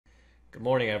Good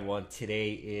morning, everyone.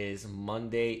 Today is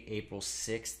Monday, April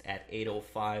 6th at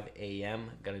 8:05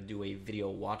 a.m. Going to do a video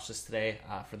watch list today.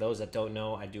 For those that don't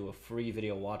know, I do a free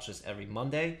video watch list every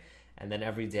Monday, and then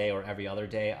every day or every other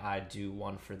day, I do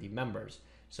one for the members.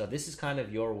 So this is kind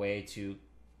of your way to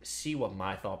see what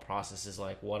my thought process is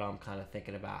like, what I'm kind of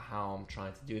thinking about, how I'm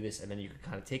trying to do this, and then you can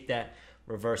kind of take that,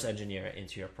 reverse engineer it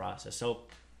into your process. So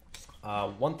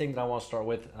one thing that I want to start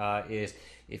with is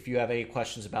if you have any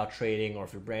questions about trading, or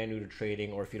if you're brand new to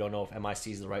trading, or if you don't know if MIC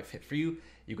is the right fit for you,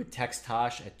 you could text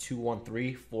Tosh at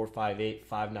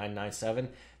 213-458-5997.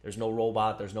 There's no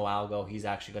robot, there's no algo. He's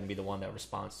actually going to be the one that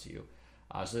responds to you.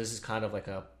 So this is kind of like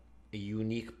a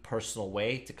unique personal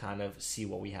way to kind of see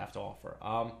what we have to offer.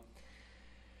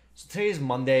 So today is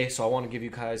Monday, so I want to give you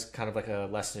guys kind of like a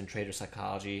lesson in trader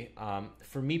psychology.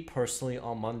 For me personally,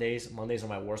 on Mondays are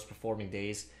my worst performing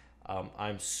days.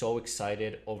 I'm so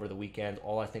excited over the weekend.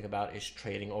 All I think about is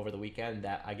trading over the weekend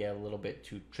that I get a little bit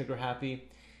too trigger happy.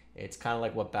 It's kind of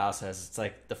like what Bao says. It's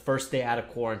like the first day out of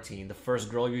quarantine, the first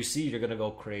girl you see, you're going to go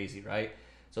crazy, right?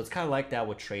 So it's kind of like that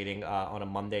with trading on a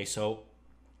Monday. So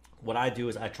what I do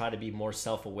is I try to be more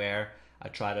self-aware. I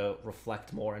try to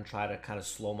reflect more and try to kind of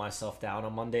slow myself down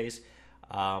on Mondays.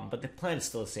 But the plan is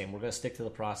still the same. We're going to stick to the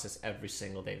process every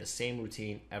single day, the same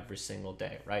routine every single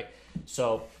day, right?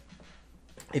 So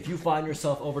if you find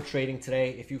yourself over trading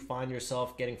today, if you find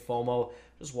yourself getting FOMO,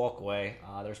 just walk away.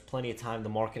 There's plenty of time. The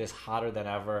market is hotter than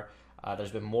ever.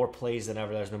 There's been more plays than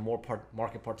ever. There's been more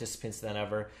market participants than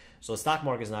ever. So the stock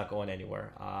market is not going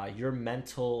anywhere. Your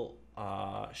mental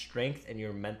strength and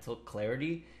your mental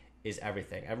clarity is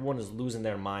everything. Everyone is losing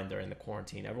their mind during the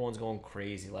quarantine. Everyone's going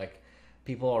crazy. Like,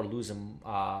 people are losing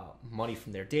money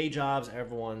from their day jobs.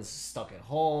 Everyone's stuck at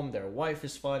home. Their wife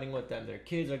is fighting with them. Their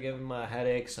kids are giving them a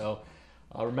headache. So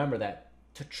remember that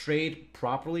to trade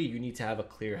properly, you need to have a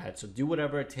clear head. So do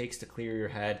whatever it takes to clear your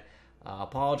head.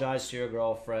 Apologize to your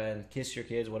girlfriend, kiss your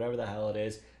kids, whatever the hell it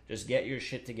is. Just get your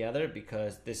shit together,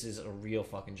 because this is a real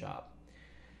fucking job.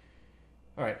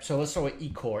 All right, so let's start with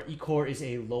ECOR. ECOR is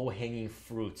a low-hanging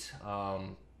fruit.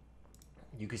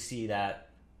 You can see that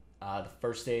the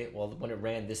first day, well, when it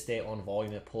ran this day on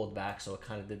volume, it pulled back, so it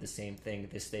kind of did the same thing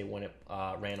this day when it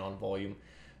ran on volume.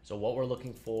 So what we're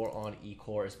looking for on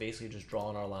ECOR is basically just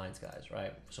drawing our lines, guys,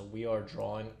 right? So we are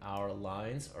drawing our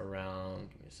lines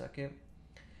around, give me a second.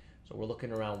 So we're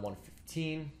looking around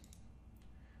 115.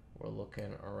 We're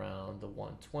looking around the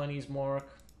 120s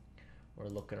mark. We're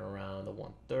looking around the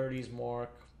 130s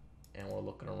mark. And we're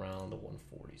looking around the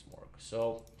 140s mark.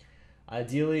 So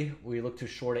ideally, we look to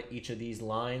short at each of these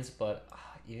lines, but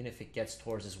even if it gets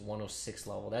towards this 106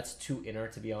 level, that's too inner,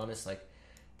 to be honest. Like,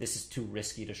 this is too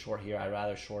risky to short here. I'd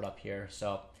rather short up here.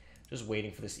 So just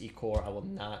waiting for this ECOR. I will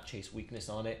not chase weakness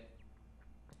on it.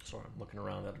 Sorry, I'm looking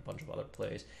around at a bunch of other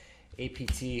plays.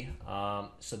 APT.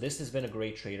 So this has been a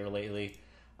great trader lately.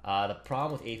 The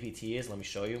problem with APT is, let me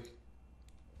show you.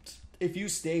 If you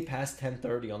stay past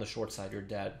 1030 on the short side, you're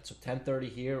dead. So 1030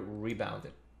 here,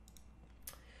 rebounded.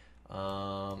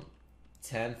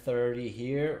 1030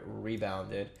 here,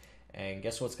 rebounded. And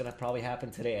guess what's going to probably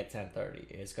happen today at 1030?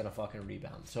 It's going to fucking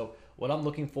rebound. So what I'm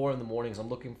looking for in the mornings, I'm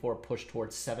looking for a push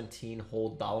towards 17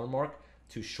 whole dollar mark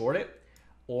to short it.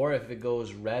 Or if it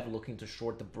goes red, looking to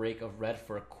short the break of red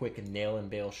for a quick nail and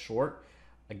bail short.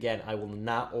 Again, I will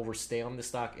not overstay on this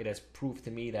stock. It has proved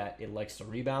to me that it likes to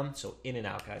rebound. So in and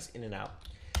out, guys, in and out.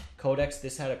 CODX,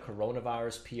 this had a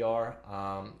coronavirus PR.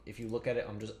 If you look at it,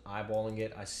 I'm just eyeballing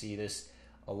it. I see this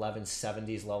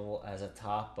 1170s level as a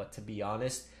top. But to be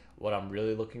honest, what I'm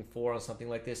really looking for on something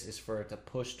like this is for it to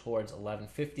push towards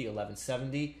 1150,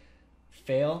 1170,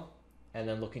 fail, and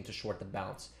then looking to short the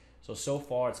bounce. So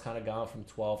far, it's kind of gone from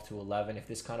 12 to 11. If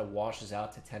this kind of washes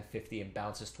out to 1050 and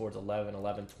bounces towards 11,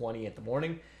 1120 at the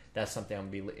morning, that's something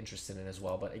I'm going to be interested in as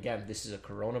well. But again, this is a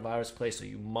coronavirus play, so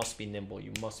you must be nimble.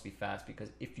 You must be fast, because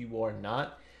if you are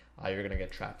not, you're going to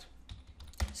get trapped.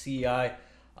 CEI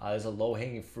is a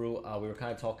low-hanging fruit. We were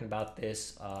kind of talking about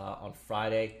this on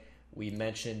Friday. We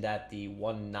mentioned that the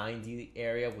 190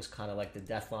 area was kind of like the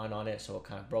death line on it, so it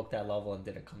kind of broke that level and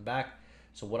didn't come back.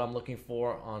 So what I'm looking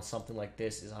for on something like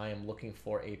this is I am looking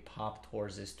for a pop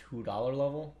towards this $2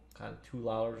 level, kind of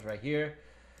 $2 right here.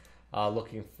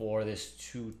 Looking for this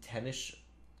 210-ish.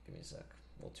 Give me a sec.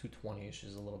 Well, 220-ish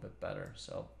is a little bit better.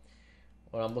 So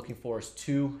what I'm looking for is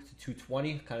 2 to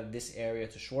 220, kind of this area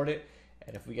to short it.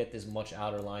 And if we get this much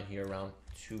outer line here around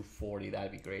 240,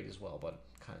 that'd be great as well, but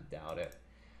kind of doubt it.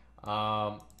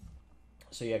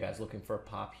 So yeah, guys, looking for a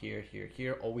pop here, here,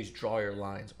 here. Always draw your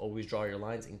lines. Always draw your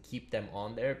lines and keep them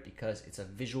on there, because it's a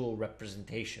visual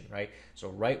representation, right? So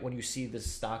right when you see this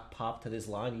stock pop to this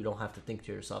line, you don't have to think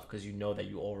to yourself, because you know that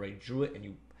you already drew it and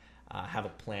you have a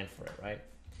plan for it, right?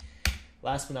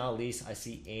 Last but not least, I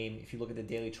see AIM. If you look at the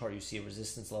daily chart, you see a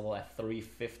resistance level at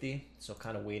 350. So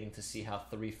kind of waiting to see how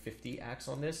 350 acts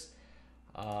on this.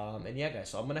 And yeah, guys,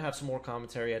 so I'm going to have some more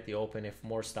commentary at the open. If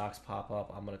more stocks pop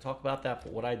up, I'm going to talk about that.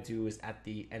 But what I do is at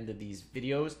the end of these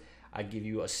videos, I give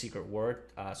you a secret word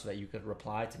so that you could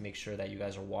reply to make sure that you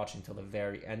guys are watching till the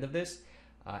very end of this.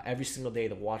 Every single day,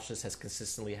 the watch list has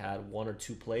consistently had 1 or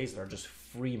 2 plays that are just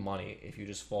free money if you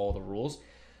just follow the rules.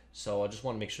 So I just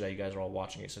want to make sure that you guys are all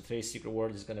watching it. So today's secret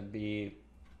word is going to be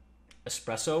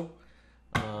espresso.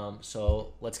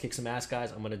 So let's kick some ass,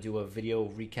 guys. I'm going to do a video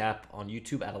recap on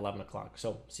YouTube at 11 o'clock.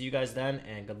 So see you guys then,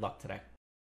 and good luck today.